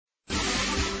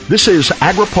This is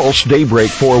AgriPulse Daybreak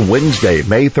for Wednesday,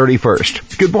 May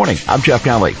 31st. Good morning. I'm Jeff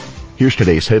Nally. Here's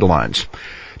today's headlines.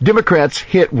 Democrats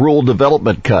hit rural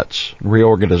development cuts,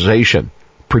 reorganization.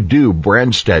 Purdue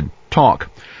Branstad talk.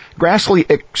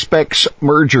 Grassley expects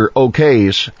merger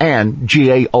okays, and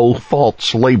GAO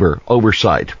faults labor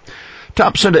oversight.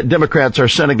 Top Senate Democrats are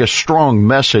sending a strong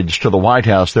message to the White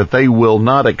House that they will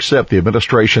not accept the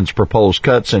administration's proposed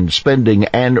cuts in spending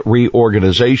and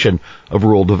reorganization of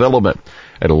rural development.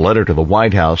 In a letter to the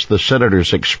White House, the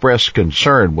senators expressed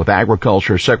concern with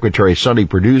Agriculture Secretary Sonny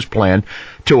Perdue's plan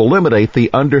to eliminate the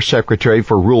Undersecretary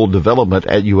for Rural Development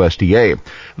at USDA.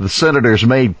 The senators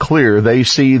made clear they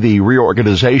see the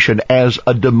reorganization as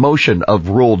a demotion of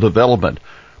rural development.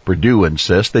 Perdue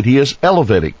insists that he is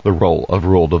elevating the role of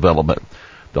rural development.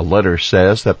 The letter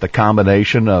says that the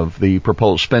combination of the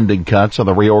proposed spending cuts and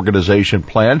the reorganization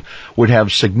plan would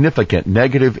have significant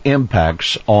negative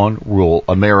impacts on rural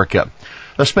America.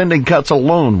 The spending cuts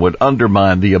alone would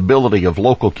undermine the ability of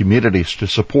local communities to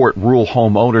support rural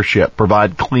home ownership,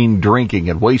 provide clean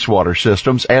drinking and wastewater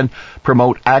systems, and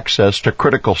promote access to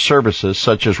critical services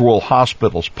such as rural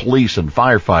hospitals, police, and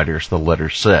firefighters, the letter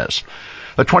says.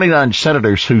 The 29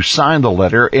 senators who signed the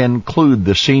letter include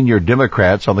the senior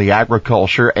Democrats on the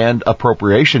Agriculture and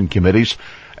Appropriation Committees,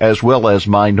 as well as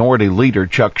Minority Leader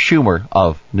Chuck Schumer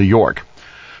of New York.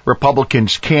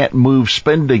 Republicans can't move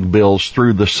spending bills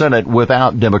through the Senate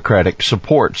without Democratic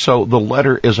support, so the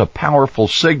letter is a powerful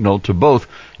signal to both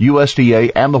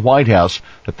USDA and the White House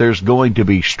that there's going to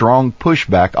be strong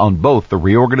pushback on both the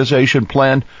reorganization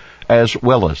plan as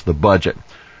well as the budget.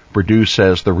 Perdue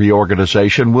says the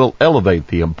reorganization will elevate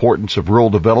the importance of rural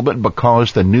development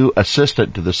because the new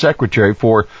assistant to the Secretary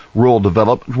for Rural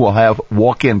Development will have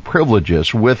walk-in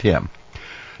privileges with him.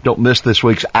 Don't miss this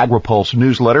week's AgriPulse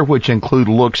newsletter, which include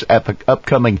looks at the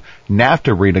upcoming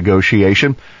NAFTA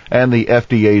renegotiation and the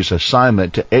FDA's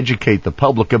assignment to educate the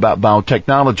public about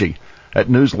biotechnology. That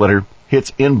newsletter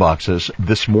hits inboxes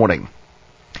this morning.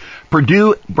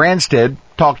 Purdue Branstad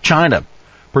talked China.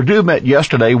 Perdue met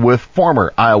yesterday with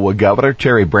former Iowa Governor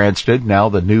Terry Branstad, now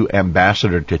the new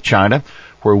ambassador to China,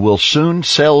 where we'll soon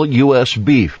sell U.S.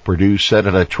 beef, Perdue said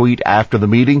in a tweet after the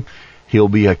meeting. He'll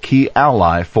be a key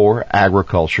ally for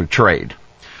agriculture trade.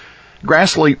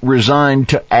 Grassley resigned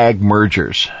to ag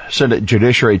mergers. Senate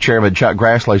Judiciary Chairman Chuck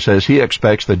Grassley says he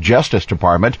expects the Justice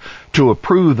Department to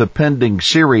approve the pending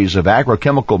series of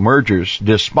agrochemical mergers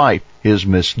despite his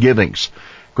misgivings.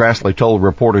 Grassley told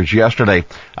reporters yesterday,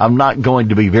 "I'm not going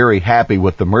to be very happy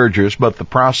with the mergers, but the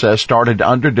process started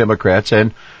under Democrats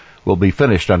and will be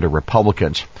finished under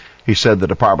Republicans." He said the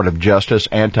Department of Justice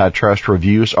antitrust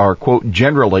reviews are, quote,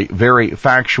 generally very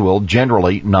factual,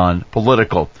 generally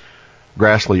non-political.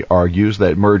 Grassley argues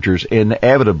that mergers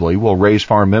inevitably will raise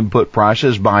farm input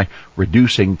prices by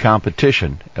reducing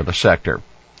competition in the sector.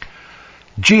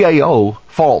 GAO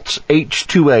faults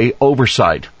H-2A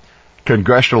oversight.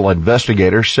 Congressional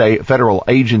investigators say federal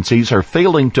agencies are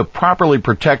failing to properly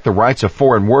protect the rights of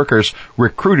foreign workers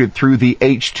recruited through the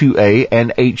H-2A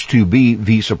and H-2B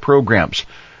visa programs.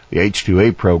 The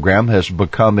H-2A program has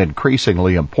become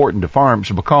increasingly important to farms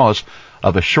because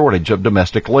of a shortage of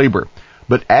domestic labor.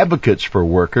 But advocates for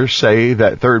workers say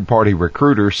that third-party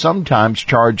recruiters sometimes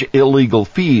charge illegal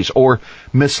fees or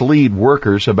mislead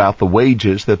workers about the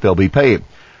wages that they'll be paid.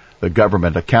 The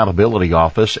Government Accountability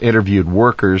Office interviewed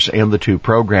workers in the two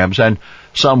programs, and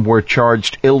some were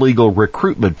charged illegal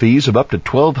recruitment fees of up to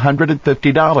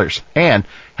 $1,250 and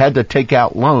had to take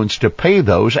out loans to pay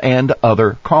those and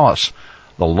other costs.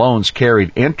 The loans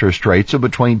carried interest rates of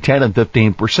between 10 and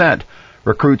 15%.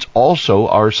 Recruits also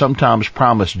are sometimes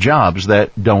promised jobs that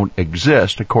don't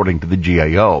exist, according to the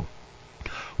GAO.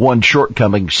 One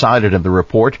shortcoming cited in the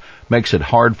report makes it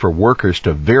hard for workers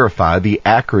to verify the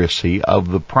accuracy of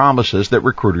the promises that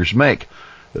recruiters make.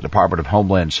 The Department of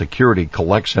Homeland Security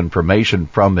collects information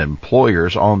from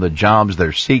employers on the jobs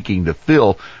they're seeking to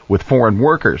fill with foreign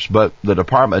workers, but the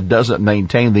department doesn't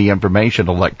maintain the information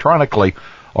electronically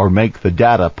or make the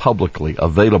data publicly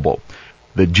available.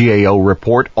 The GAO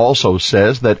report also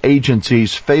says that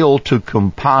agencies fail to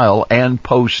compile and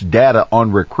post data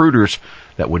on recruiters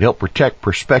that would help protect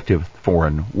prospective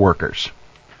foreign workers.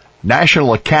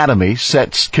 National Academy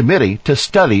sets committee to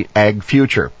study ag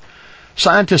future.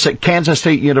 Scientists at Kansas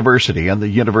State University and the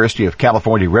University of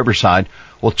California, Riverside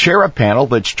will chair a panel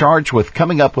that's charged with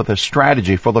coming up with a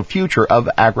strategy for the future of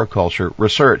agriculture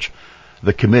research.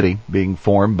 The committee, being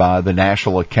formed by the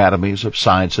National Academies of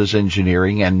Sciences,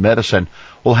 Engineering, and Medicine,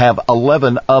 will have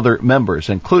 11 other members,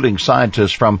 including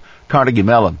scientists from Carnegie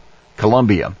Mellon,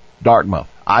 Columbia, Dartmouth,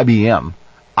 IBM,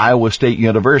 Iowa State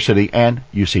University, and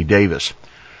UC Davis.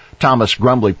 Thomas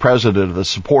Grumley, president of the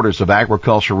Supporters of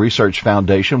Agriculture Research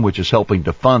Foundation, which is helping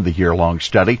to fund the year-long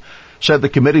study, said the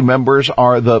committee members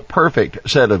are the perfect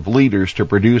set of leaders to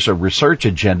produce a research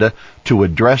agenda to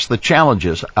address the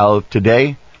challenges of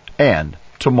today and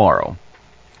tomorrow.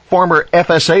 Former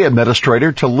FSA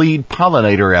administrator to lead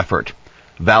pollinator effort.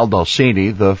 Val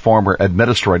Dulcini, the former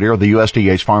administrator of the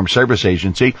USDA's Farm Service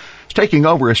Agency, is taking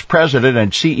over as president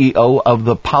and CEO of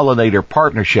the Pollinator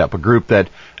Partnership, a group that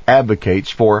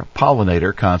advocates for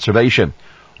pollinator conservation.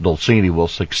 Dulcini will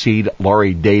succeed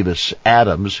Laurie Davis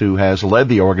Adams, who has led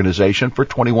the organization for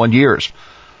 21 years.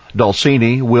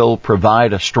 Dulcini will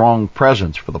provide a strong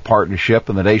presence for the partnership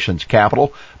in the nation's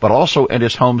capital, but also in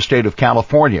his home state of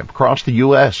California, across the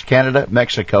U.S., Canada,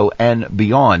 Mexico, and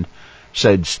beyond,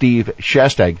 said Steve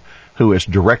Shestag, who is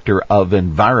Director of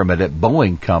Environment at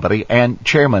Boeing Company and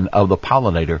Chairman of the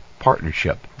Pollinator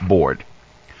Partnership Board.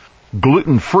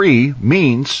 Gluten-free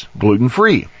means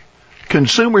gluten-free.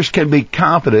 Consumers can be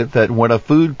confident that when a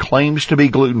food claims to be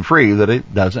gluten-free, that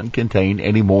it doesn't contain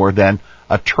any more than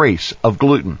a trace of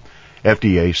gluten.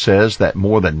 FDA says that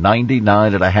more than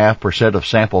 99.5% of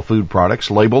sample food products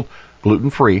labeled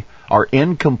gluten-free are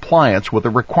in compliance with the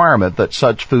requirement that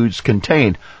such foods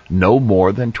contain no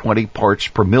more than 20 parts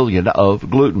per million of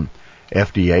gluten.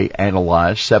 FDA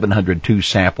analyzed 702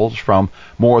 samples from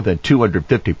more than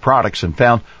 250 products and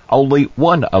found only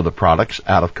one of the products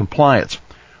out of compliance.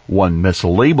 One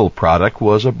mislabeled product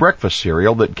was a breakfast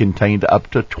cereal that contained up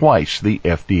to twice the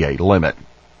FDA limit.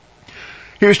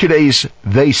 Here's today's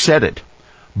They Said It.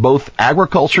 Both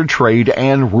agriculture, trade,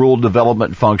 and rural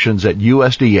development functions at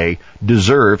USDA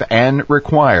deserve and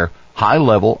require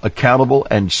high-level, accountable,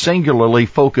 and singularly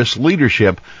focused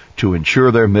leadership to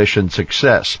ensure their mission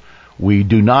success. We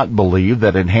do not believe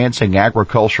that enhancing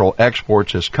agricultural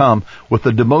exports has come with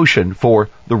the demotion for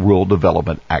the rural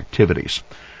development activities.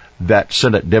 That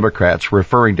Senate Democrats,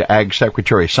 referring to Ag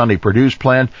Secretary Sonny Perdue's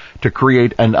plan to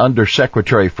create an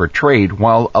Undersecretary for Trade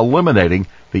while eliminating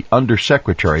the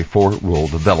Undersecretary for Rural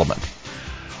Development.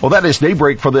 Well, that is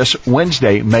Daybreak for this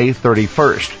Wednesday, May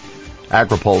 31st.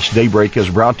 AgriPulse Daybreak is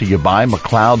brought to you by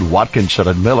McLeod,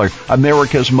 Watkinson & Miller,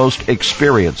 America's most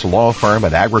experienced law firm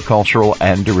in agricultural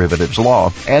and derivatives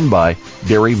law, and by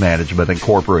Dairy Management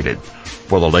Incorporated.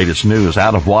 For the latest news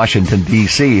out of Washington,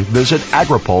 D.C., visit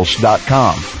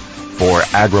agripulse.com. For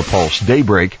AgriPulse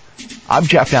Daybreak, I'm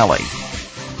Jeff Nally.